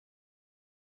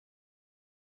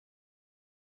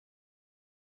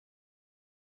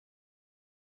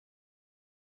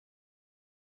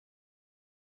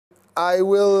I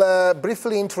will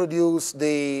briefly introduce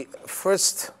the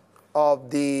first of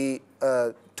the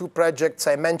two projects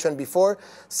I mentioned before,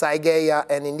 Sci-GaIA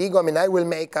and Indigo. I mean, I will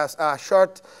make a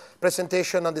short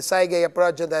presentation on the Sci-GaIA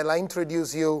project, and I'll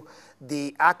introduce you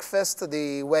the Hackfest,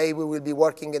 the way we will be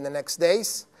working in the next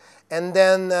days. And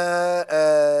then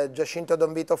Giacinto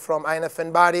Donvito from INF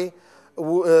and Bari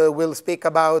will speak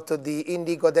about the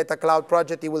Indigo Data Cloud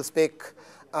project. He will speak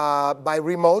by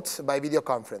remote, by video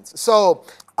conference. So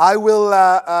I will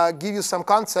give you some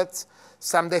concepts,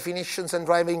 some definitions and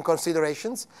driving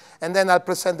considerations, and then I'll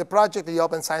present the project, the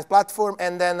Open Science Platform,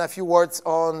 and then a few words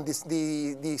on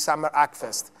the Summer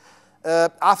Hackfest.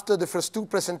 After the first two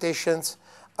presentations,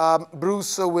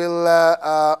 Bruce will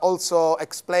also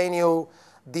explain you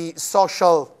the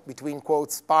social, between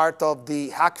quotes, part of the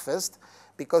Hackfest,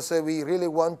 because we really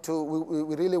want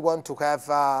to have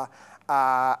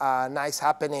a nice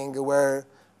happening where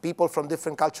people from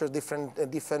different cultures,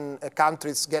 different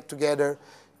countries get together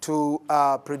to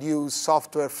produce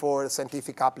software for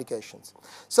scientific applications.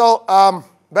 So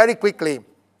very quickly,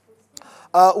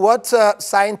 what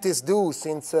scientists do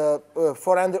since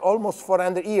almost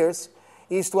 400 years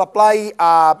is to apply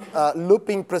a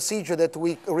looping procedure that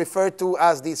we refer to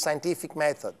as the scientific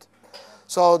method.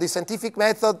 So the scientific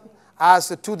method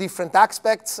has two different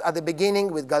aspects at the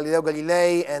beginning with Galileo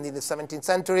Galilei, and in the 17th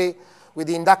century with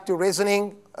the inductive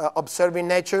reasoning, observing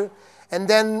nature, and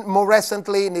then more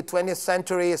recently in the 20th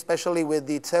century, especially with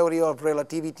the theory of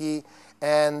relativity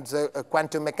and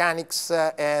quantum mechanics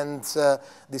and the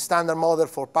standard model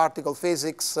for particle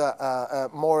physics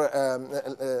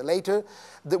later,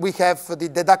 we have the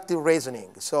deductive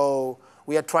reasoning. So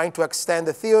we are trying to extend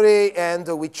the theory, and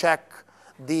we check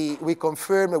we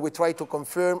try to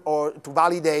confirm or to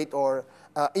validate or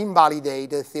invalidate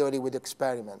the theory with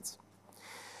experiments.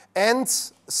 And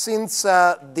since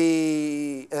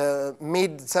the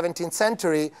mid-17th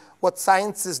century, what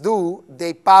scientists do,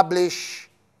 they publish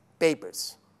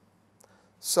papers.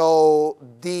 So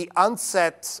the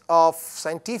onset of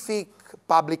scientific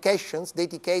publications,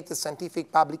 dedicated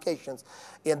scientific publications,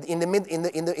 in the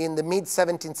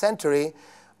mid-17th century,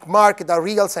 marked a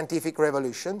real scientific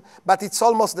revolution, but it's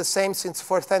almost the same since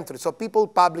 4th century. So people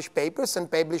publish papers and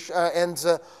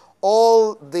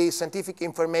all the scientific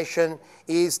information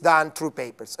is done through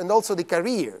papers. And also the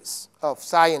careers of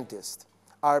scientists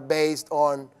are based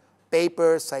on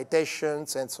papers,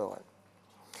 citations, and so on.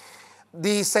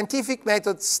 The scientific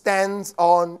method stands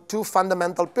on two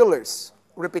fundamental pillars: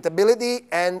 repeatability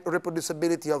and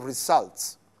reproducibility of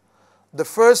results. The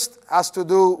first has to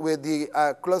do with the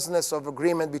closeness of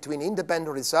agreement between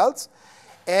independent results,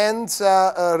 and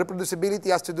reproducibility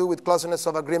has to do with closeness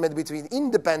of agreement between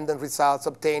independent results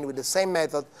obtained with the same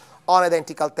method on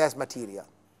identical test material.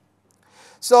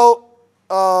 So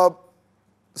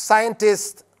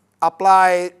scientists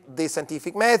apply the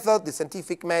scientific method. The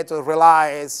scientific method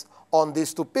relies on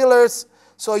these two pillars.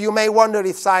 So you may wonder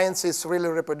if science is really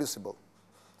reproducible.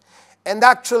 And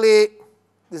actually,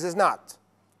 this is not.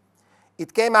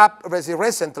 It came up very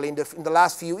recently in the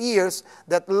last few years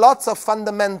that lots of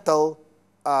fundamental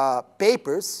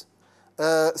papers,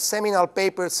 seminal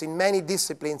papers in many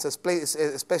disciplines,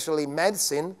 especially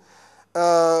medicine,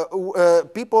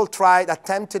 people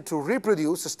attempted to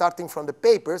reproduce, starting from the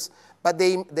papers, but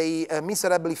they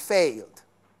miserably failed.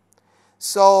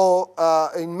 So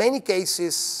in many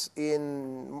cases,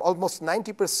 in almost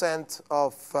 90%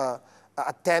 of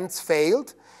attempts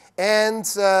failed. And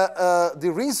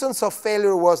the reasons of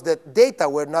failure was that data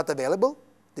were not available,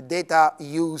 the data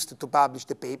used to publish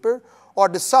the paper, or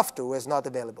the software was not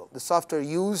available, the software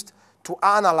used to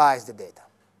analyze the data.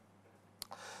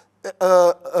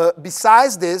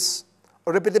 Besides this,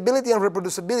 repeatability and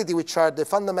reproducibility, which are the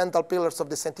fundamental pillars of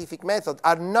the scientific method,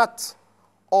 are not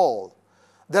all.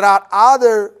 There are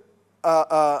other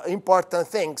important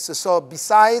things. So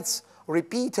besides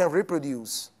repeat and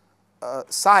reproduce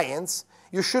science,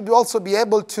 you should also be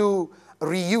able to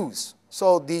reuse.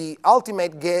 So the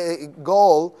ultimate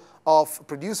goal of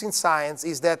producing science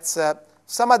is that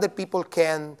some other people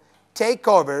can take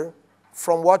over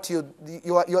from what you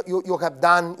have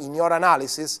done in your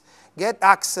analysis, get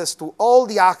access to all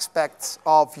the aspects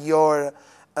of your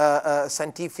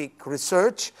scientific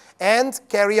research, and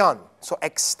carry on. So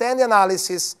extend the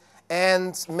analysis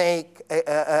and make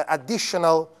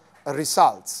additional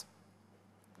results.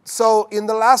 So in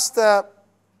the last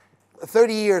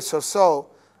 30 years or so,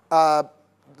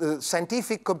 the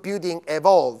scientific computing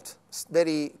evolved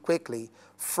very quickly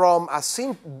from a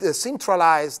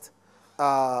centralized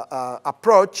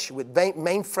approach with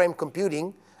mainframe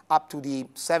computing up to the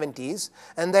 70s,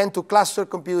 and then to cluster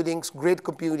computing, grid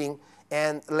computing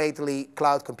and lately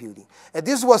cloud computing. And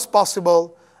this was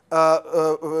possible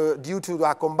due to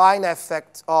a combined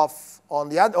effect of, on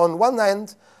one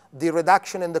hand, the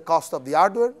reduction in the cost of the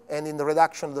hardware and in the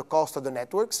reduction of the cost of the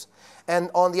networks, and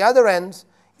on the other end,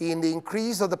 in the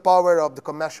increase of the power of the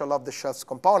commercial off-the-shelf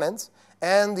components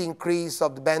and the increase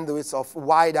of the bandwidth of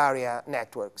wide area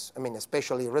networks, I mean,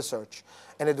 especially research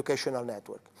and educational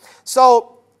network.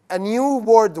 So a new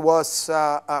word was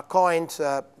coined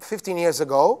 15 years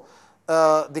ago,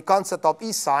 the concept of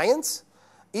e-science.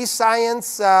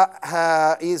 E-science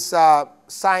is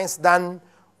science done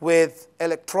with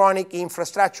electronic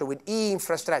infrastructure, with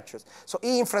e-infrastructures. So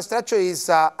e-infrastructure is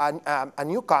a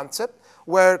new concept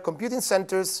where computing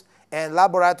centers and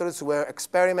laboratories where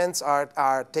experiments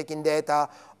are taking data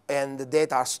and the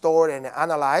data are stored and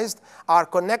analyzed are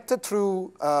connected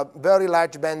through very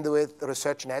large bandwidth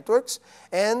research networks,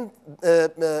 and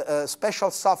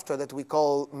special software that we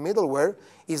call middleware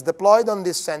is deployed on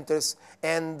these centers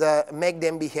and make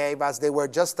them behave as they were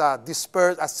just a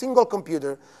single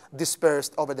computer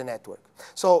dispersed over the network.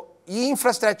 So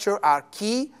e-infrastructure are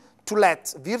key to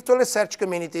let virtual research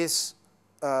communities,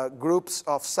 groups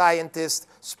of scientists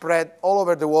spread all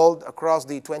over the world across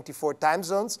the 24 time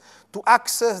zones to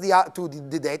access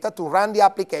the data, to run the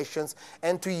applications,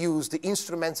 and to use the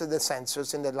instruments and the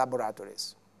sensors in the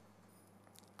laboratories.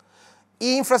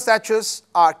 E-infrastructures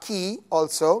are key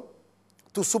also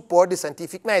to support the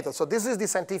scientific method. So this is the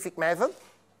scientific method,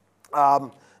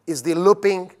 is the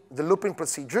looping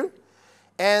procedure,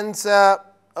 and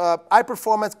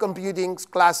high-performance computing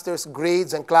clusters,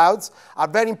 grids, and clouds are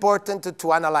very important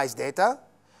to analyze data,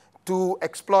 to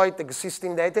exploit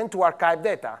existing data, and to archive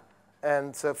data.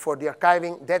 And for the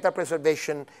archiving, data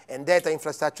preservation and data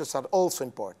infrastructures are also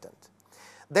important.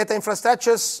 Data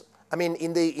infrastructures, I mean,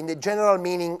 in the general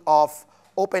meaning of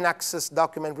open access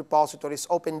document repositories,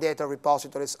 open data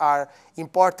repositories are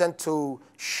important to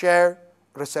share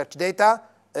research data,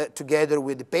 together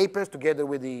with the papers, together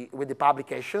with the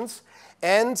publications,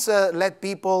 and let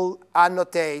people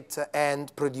annotate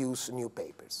and produce new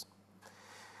papers.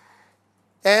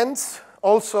 And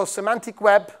also semantic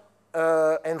web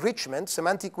enrichment,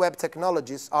 semantic web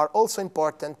technologies are also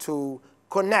important to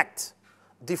connect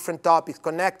different topics,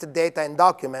 connect data and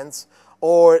documents,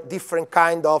 or different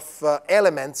kind of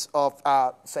elements of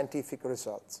scientific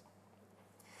results.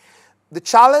 The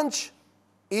challenge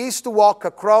is to walk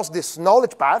across this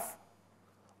knowledge path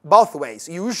both ways.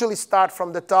 You usually start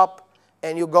from the top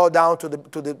and you go down to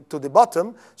the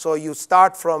bottom. So you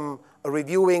start from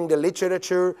reviewing the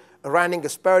literature, running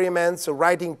experiments,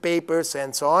 writing papers,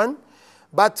 and so on.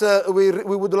 But we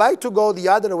would like to go the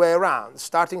other way around,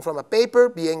 starting from a paper,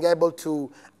 being able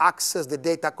to access the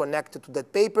data connected to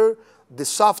that paper, the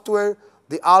software,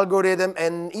 the algorithm,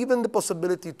 and even the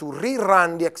possibility to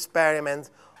rerun the experiment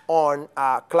on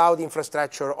cloud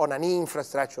infrastructure, on an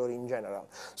e-infrastructure in general.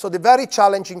 So the very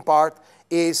challenging part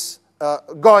is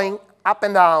going up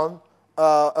and down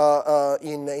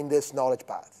in this knowledge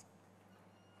path.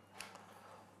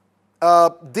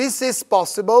 This is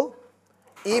possible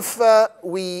if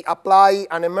we apply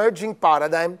an emerging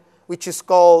paradigm which is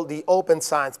called the open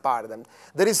science paradigm.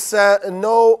 There is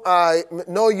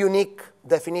no unique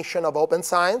definition of open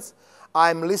science.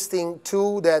 I'm listing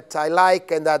two that I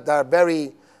like and that are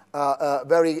very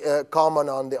common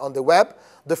on the web.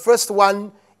 The first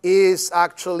one is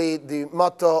actually the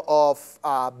motto of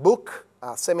a book,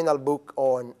 a seminal book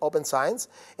on open science.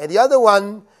 And the other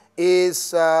one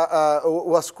is,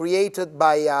 was created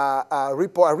by a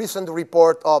recent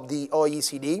report of the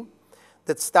OECD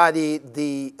that studied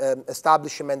the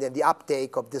establishment and the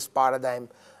uptake of this paradigm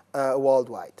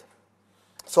worldwide.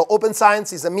 So open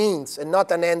science is a means and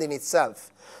not an end in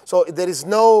itself. So there is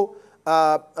no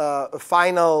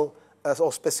final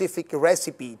or specific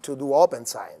recipe to do open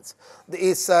science.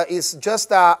 It's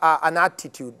just an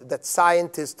attitude that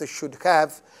scientists should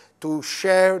have to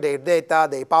share their data,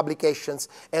 their publications,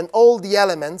 and all the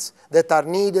elements that are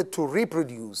needed to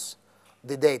reproduce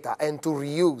the data and to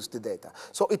reuse the data.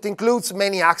 So it includes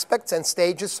many aspects and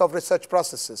stages of research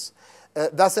processes,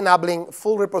 thus enabling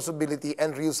full reproducibility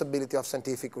and reusability of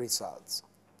scientific results.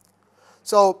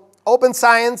 So open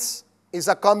science is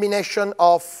a combination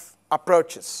of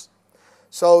approaches.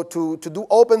 So to do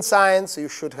open science, you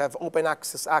should have open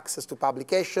access to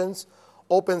publications,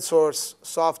 open source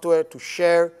software to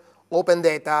share, open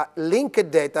data,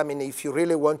 linked data. I mean, if you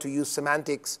really want to use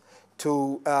semantics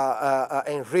to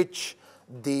enrich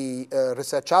the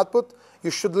research output.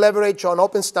 You should leverage on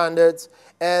open standards,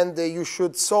 and you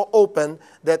should so open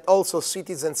that also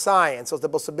citizen science, so the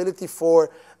possibility for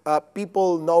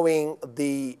people knowing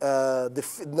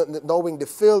knowing the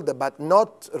field but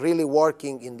not really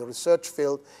working in the research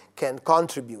field can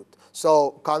contribute.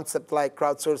 So concepts like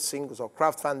crowdsourcing or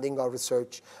crowdfunding or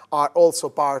research are also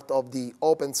part of the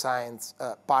open science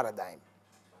paradigm.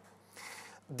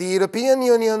 The European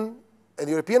Union and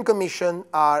the European Commission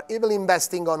are heavily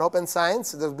investing on open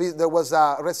science. There was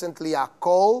recently a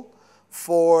call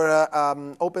for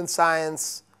open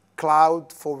science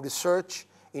cloud for research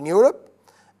in Europe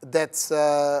that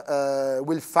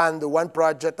will fund one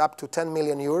project up to 10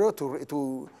 million euro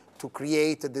to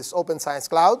create this open science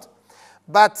cloud.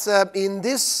 But in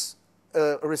this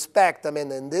respect, I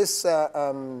mean, in this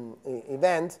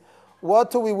event,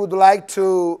 what we would like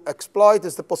to exploit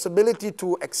is the possibility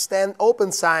to extend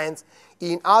open science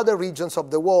in other regions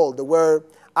of the world where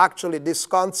actually this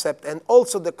concept and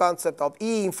also the concept of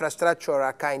e-infrastructure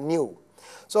are kind of new.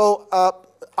 So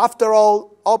after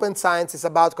all, open science is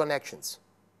about connections,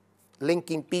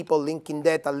 linking people, linking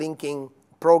data, linking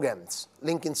programs,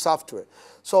 linking software.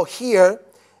 So here,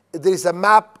 there is a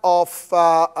map of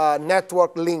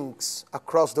network links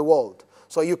across the world.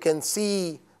 So you can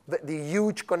see the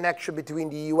huge connection between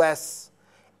the US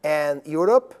and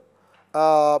Europe,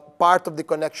 part of the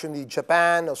connection with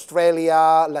Japan,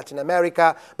 Australia, Latin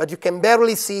America, but you can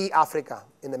barely see Africa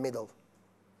in the middle.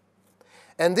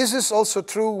 And this is also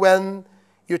true when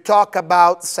you talk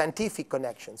about scientific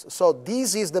connections. So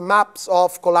this is the maps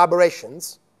of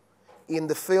collaborations in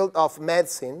the field of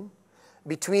medicine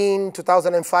between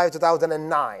 2005 and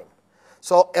 2009.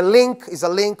 So a link is a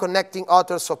link connecting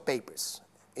authors of papers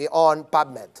on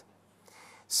PubMed.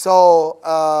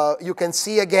 So you can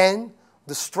see again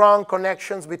the strong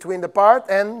connections between the part,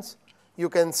 and you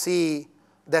can see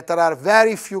that there are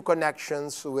very few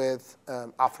connections with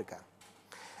Africa.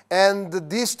 And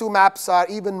these two maps are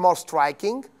even more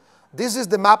striking. This is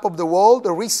the map of the world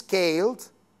rescaled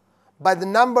by the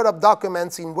number of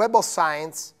documents in Web of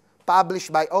Science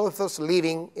published by authors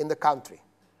living in the country.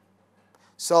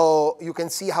 So you can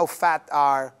see how fat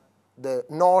are the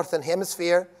northern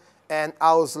hemisphere and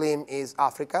how slim is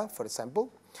Africa, for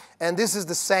example. And this is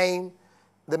the same,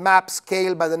 the map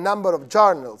scaled by the number of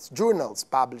journals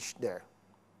published there.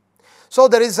 So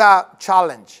there is a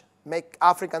challenge, make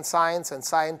African science and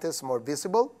scientists more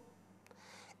visible.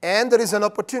 And there is an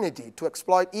opportunity to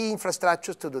exploit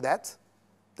e-infrastructures to do that.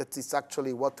 That is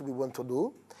actually what we want to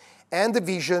do. And the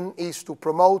vision is to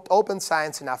promote open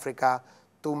science in Africa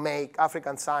to make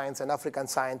African science and African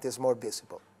scientists more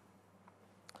visible.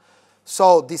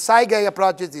 So the Sci-GaIA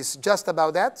project is just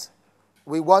about that.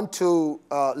 We want to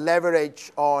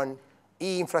leverage on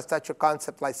e-infrastructure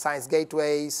concepts like science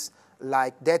gateways,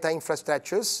 like data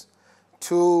infrastructures,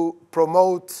 to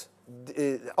promote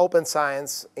open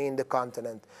science in the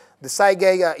continent. The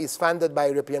Sci-GaIA is funded by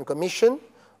the European Commission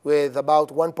with about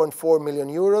 1.4 million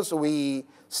euros. We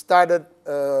started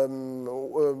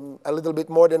a little bit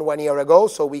more than 1 year ago,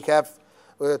 so we have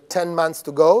 10 months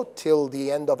to go till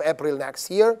the end of April next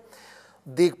year.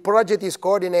 The project is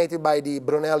coordinated by the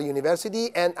Brunel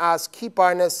University and has key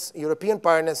partners, European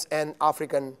partners and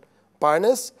African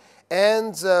partners.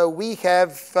 And we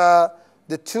have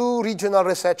the two regional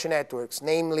research networks,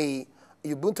 namely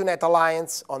UbuntuNet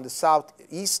Alliance on the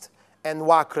southeast and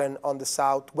WACRN on the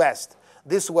southwest.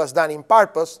 This was done in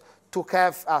purpose to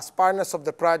have as partners of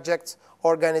the project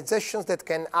organizations that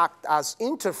can act as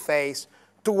interface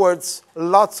towards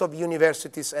lots of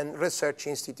universities and research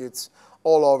institutes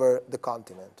all over the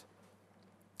continent.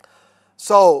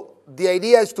 So the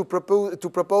idea is to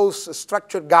propose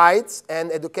structured guides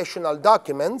and educational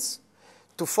documents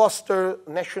to foster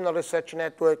national research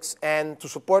networks and to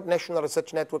support national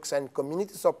research networks and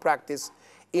communities of practice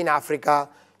in Africa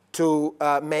to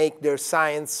make their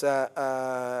science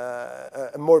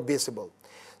more visible.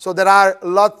 So there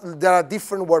are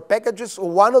different work packages.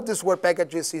 One of these work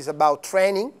packages is about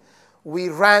training. We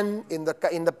ran in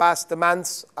the past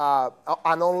months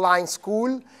an online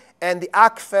school, and the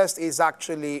Hackfest is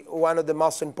actually one of the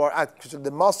most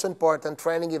important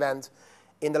training events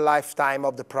in the lifetime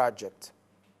of the project.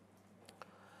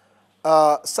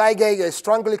 Sci-GaIA is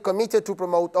strongly committed to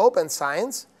promote open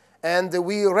science, and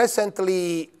we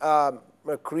recently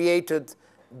created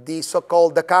the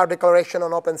so-called Dakar Declaration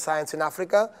on Open Science in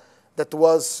Africa that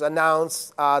was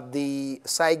announced at the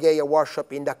Sci-GaIA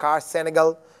workshop in Dakar,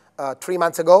 Senegal, 3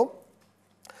 months ago.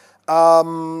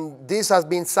 This has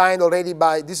been signed already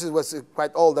by, this was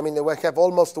quite old, I mean, we have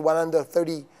almost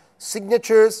 130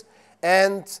 signatures,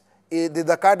 and the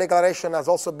Dakar Declaration has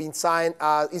also been signed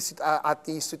at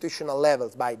the institutional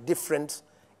levels by different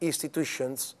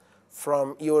institutions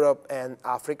from Europe and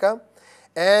Africa.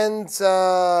 And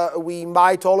we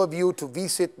invite all of you to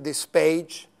visit this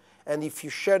page. And if you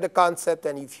share the concept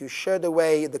and if you share the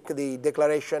way the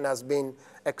declaration has been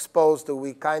exposed,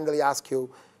 we kindly ask you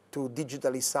to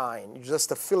digitally sign. You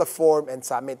just fill a form and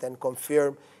submit and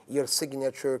confirm your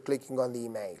signature clicking on the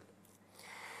email.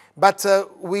 But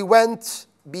we went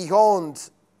beyond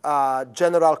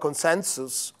general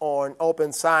consensus on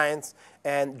open science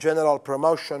and general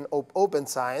promotion of open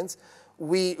science.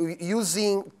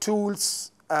 Using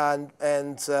tools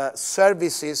and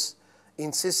services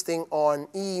insisting on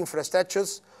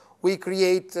e-infrastructures, we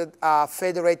created a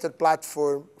federated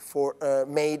platform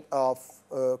made of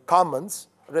commons,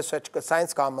 research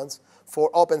science commons, for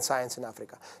open science in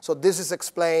Africa. So this is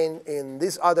explained in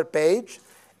this other page,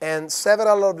 and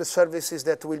several of the services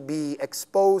that will be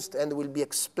exposed and will be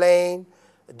explained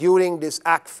during this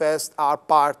Hackfest are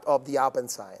part of the open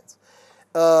science.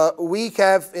 We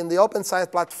have, in the open science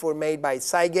platform made by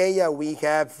Sci-GaIA, we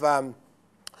have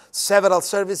several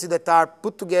services that are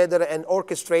put together and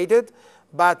orchestrated,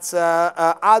 but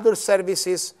other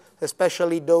services,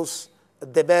 especially those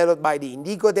developed by the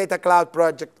Indigo Data Cloud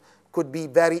project, could be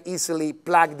very easily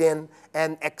plugged in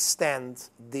and extend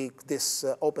this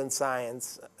open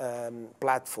science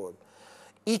platform.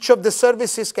 Each of the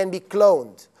services can be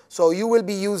cloned. So you will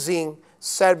be using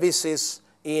services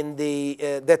in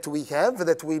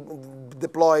that we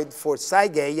deployed for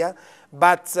Sci-GaIA,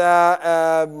 but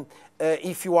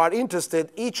if you are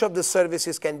interested, each of the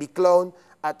services can be cloned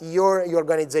at your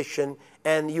organization,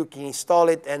 and you can install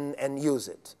it and use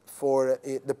it for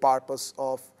the purpose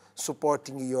of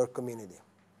supporting your community.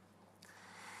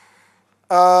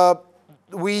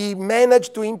 We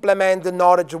managed to implement the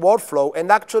knowledge workflow,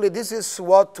 and actually this is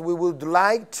what we would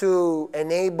like to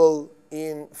enable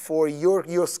for your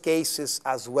use cases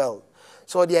as well.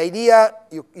 So the idea,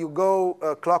 you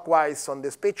go clockwise on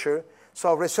this picture,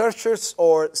 so researchers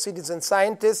or citizen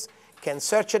scientists can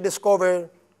search and discover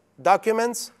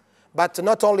documents, but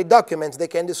not only documents, they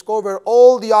can discover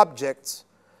all the objects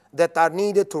that are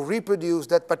needed to reproduce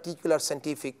that particular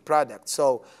scientific product.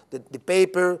 So the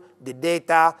paper, the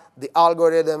data, the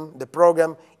algorithm, the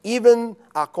program, even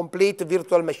a complete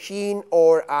virtual machine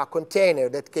or a container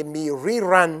that can be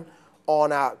rerun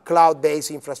on a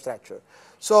cloud-based infrastructure.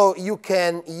 So you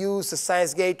can use the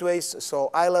science gateways, so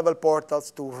high-level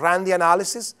portals, to run the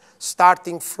analysis,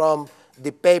 starting from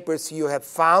the papers you have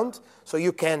found. So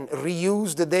you can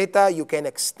reuse the data, you can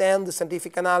extend the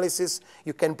scientific analysis,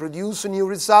 you can produce new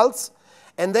results,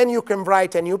 and then you can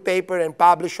write a new paper and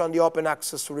publish on the open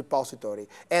access repository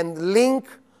and link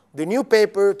the new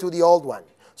paper to the old one.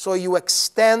 So you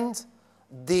extend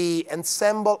the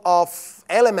ensemble of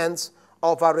elements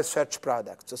of our research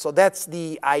product. So that's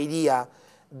the idea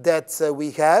that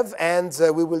we have, and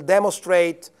we will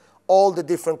demonstrate all the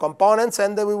different components,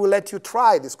 and then we will let you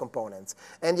try these components.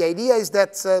 And the idea is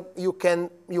that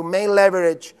you may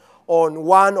leverage on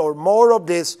one or more of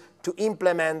this to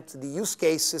implement the use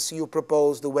cases you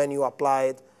proposed when you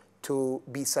applied to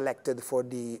be selected for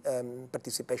the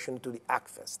participation to the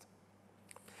Hackfest.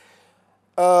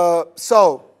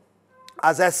 So,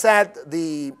 as I said,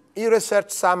 the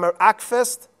eResearch Summer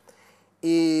Hackfest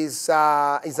is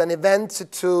an event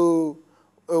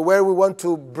where we want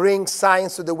to bring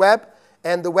science to the web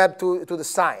and the web to the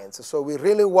science. So we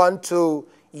really want to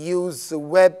use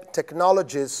web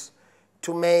technologies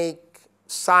to make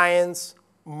science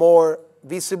more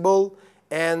visible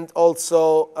and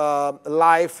also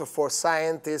life for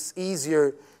scientists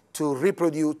easier to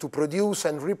produce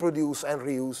and reproduce and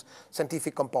reuse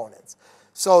scientific components.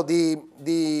 So the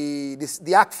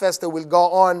Hackfest will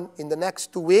go on in the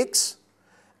next 2 weeks.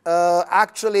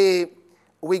 Actually,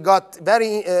 we got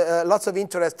lots of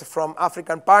interest from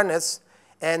African partners,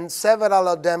 and several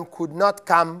of them could not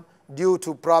come due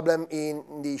to problem in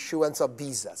the issuance of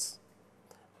visas.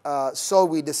 So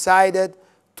we decided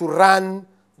to run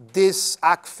this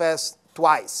Hackfest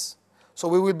twice. So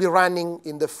we will be running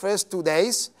in the first 2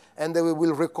 days, and then we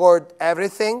will record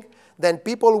everything. Then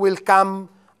people will come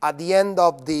at the end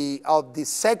of the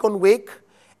second week,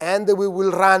 and we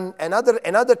will run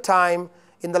another time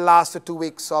in the last 2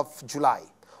 weeks of July.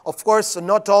 Of course,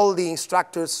 not all the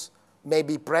instructors may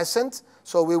be present,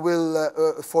 so we will,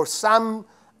 for some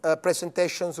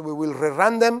presentations, we will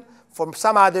rerun them. For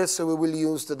some others, we will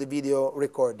use the video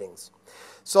recordings.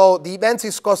 So the event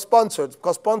is co-sponsored.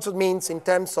 Co-sponsored means in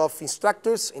terms of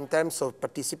instructors, in terms of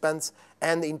participants,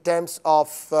 and in terms of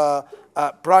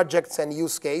projects and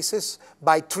use cases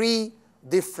by 3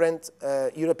 different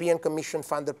European Commission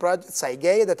funded projects,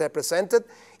 Sci-GaIA that I presented,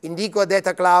 Indigo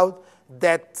Data Cloud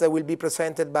that will be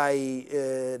presented by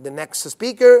the next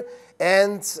speaker,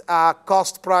 and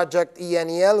cost project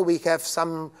ENEL. We have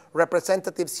some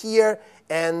representatives here,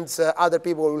 and other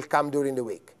people will come during the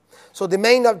week. So the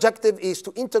main objective is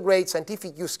to integrate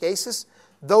scientific use cases,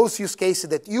 those use cases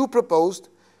that you proposed,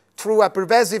 through a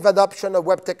pervasive adoption of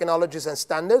web technologies and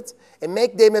standards, and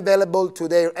make them available to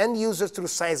their end users through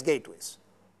science gateways,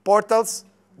 portals,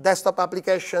 desktop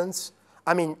applications,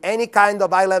 I mean, any kind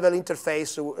of high-level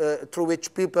interface through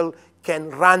which people can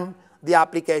run the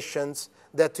applications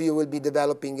that you will be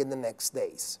developing in the next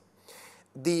days.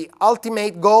 The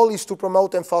ultimate goal is to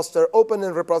promote and foster open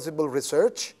and reproducible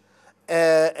research,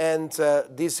 and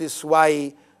this is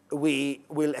why we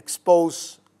will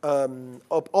expose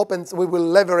we will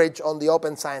leverage on the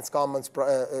Open Science Commons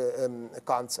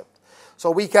concept. So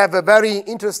we have very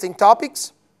interesting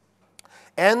topics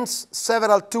and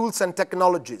several tools and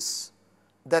technologies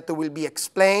that will be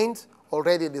explained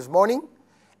already this morning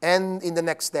and in the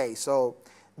next day. So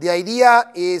the idea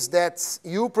is that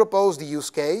you propose the use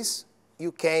case,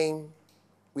 you came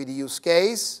with the use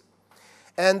case,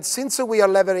 and since we are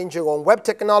leveraging on web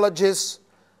technologies,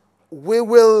 we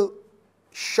will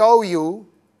show you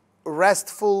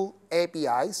RESTful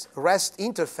APIs, REST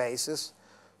interfaces,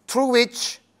 through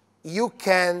which you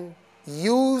can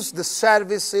use the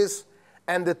services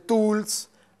and the tools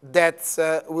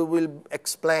that we will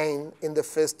explain in the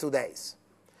first 2 days.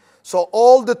 So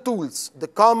all the tools, the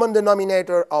common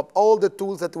denominator of all the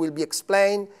tools that will be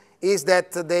explained is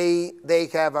that they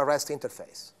have a REST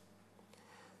interface.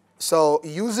 So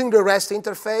using the REST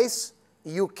interface,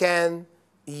 you can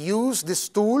use these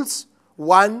tools,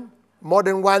 one, more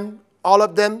than one, all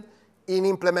of them, in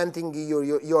implementing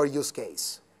your use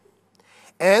case.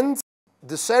 And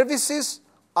the services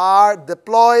are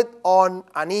deployed on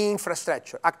an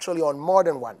infrastructure, actually on more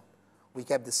than one. We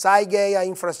have the Sci-GaIA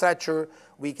infrastructure,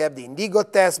 we have the Indigo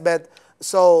testbed,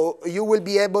 so you will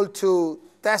be able to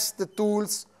test the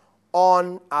tools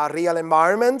on a real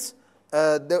environment.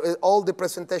 All the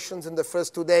presentations in the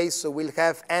first 2 days will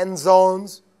have hands-on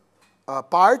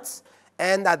parts,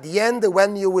 and at the end,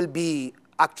 when you will be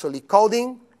actually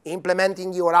coding,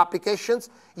 implementing your applications,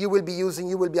 you will be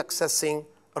accessing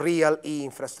real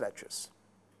e-infrastructures.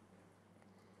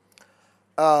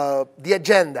 The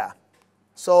agenda.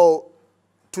 So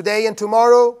today and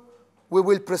tomorrow, we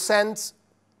will present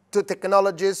two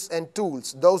technologies and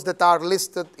tools, those that are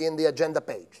listed in the agenda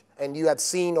page, and you have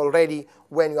seen already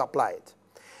when you apply it.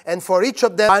 And for each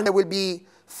of them, there will be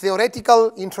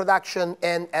theoretical introduction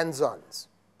and hands-ons.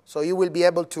 So you will be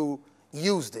able to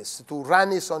use this, to run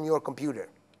this on your computer.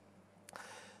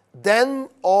 Then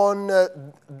on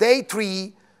day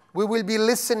 3, we will be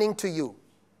listening to you.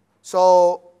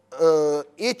 So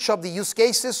each of the use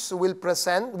cases will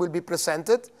be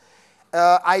presented.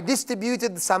 I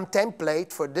distributed some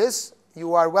template for this.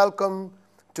 You are welcome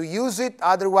to use it.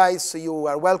 Otherwise, you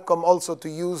are welcome also to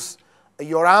use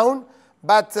your own.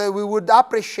 But we would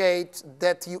appreciate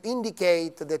that you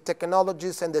indicate the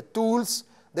technologies and the tools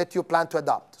that you plan to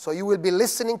adopt. So you will be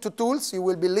listening to tools. You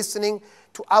will be listening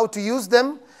to how to use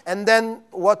them. And then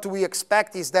what we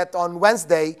expect is that on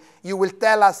Wednesday, you will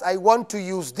tell us, I want to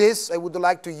use this. I would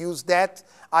like to use that.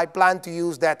 I plan to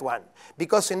use that one.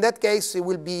 Because in that case, it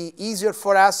will be easier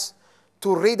for us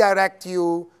to redirect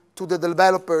you to the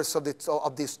developers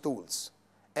of these tools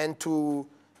and to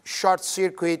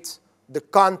short-circuit the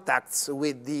contacts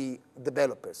with the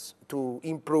developers to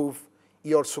improve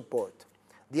your support.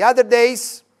 The other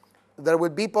days, there will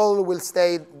people who will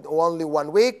stay only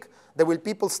 1 week. There will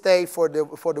people stay for the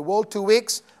whole 2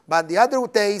 weeks. But the other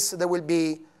days, there will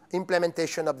be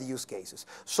implementation of the use cases.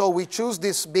 So we choose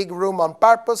this big room on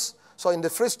purpose. So in the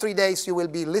first 3 days, you will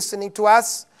be listening to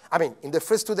us. I mean, in the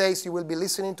first 2 days, you will be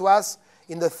listening to us.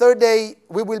 In the third day,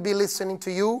 we will be listening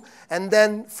to you. And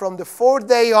then from the fourth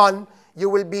day on, you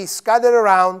will be scattered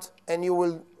around and you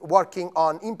will working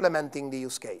on implementing the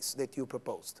use case that you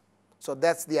proposed. So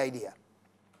that's the idea.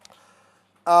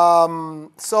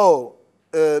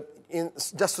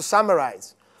 Just to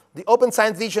summarize, the open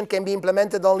science vision can be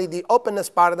implemented only the openness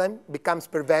paradigm becomes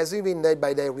pervasive in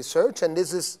by their research, and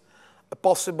this is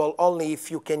possible only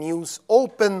if you can use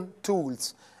open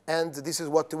tools, and this is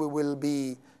what we will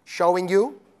be showing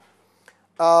you.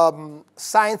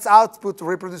 Science output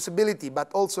reproducibility,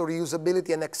 but also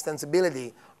reusability and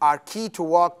extensibility are key to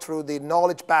walk through the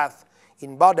knowledge path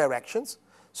in both directions.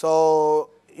 So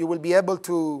you will be able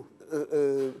to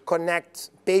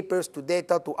connect papers to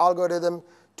data, to algorithm,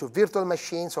 to virtual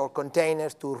machines or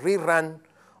containers to rerun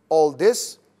all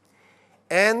this.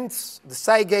 And the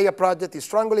Sci-GaIA project is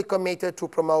strongly committed to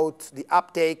promote the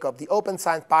uptake of the open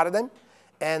science paradigm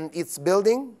and its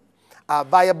building a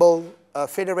viable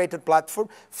federated platform.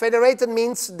 Federated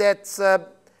means that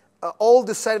all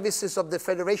the services of the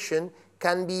federation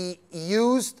can be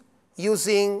used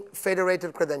using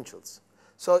federated credentials.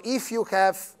 So if you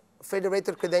have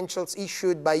federated credentials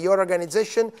issued by your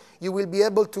organization, you will be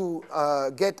able to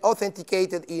get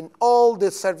authenticated in all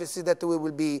the services that we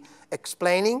will be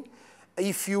explaining.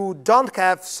 If you don't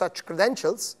have such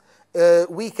credentials,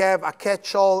 we have a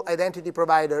catch-all identity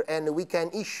provider, and we can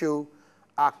issue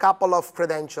a couple of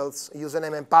credentials,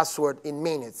 username and password, in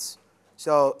minutes.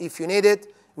 So if you need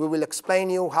it, we will explain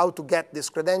you how to get these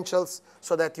credentials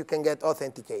so that you can get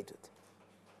authenticated.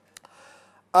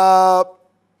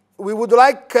 We would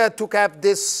like to have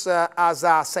this as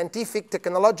a scientific,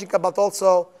 technological, but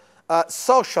also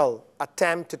social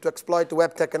attempt to exploit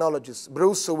web technologies.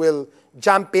 Bruce will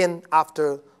jump in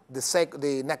after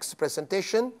the next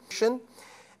presentation.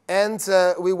 And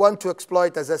we want to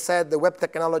exploit, as I said, the web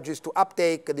technologies to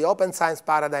uptake the open science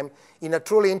paradigm in a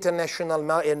truly international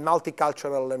and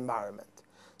multicultural environment.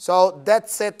 So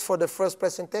that's it for the first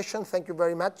presentation. Thank you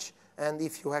very much. And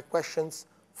if you have questions,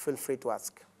 feel free to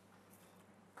ask.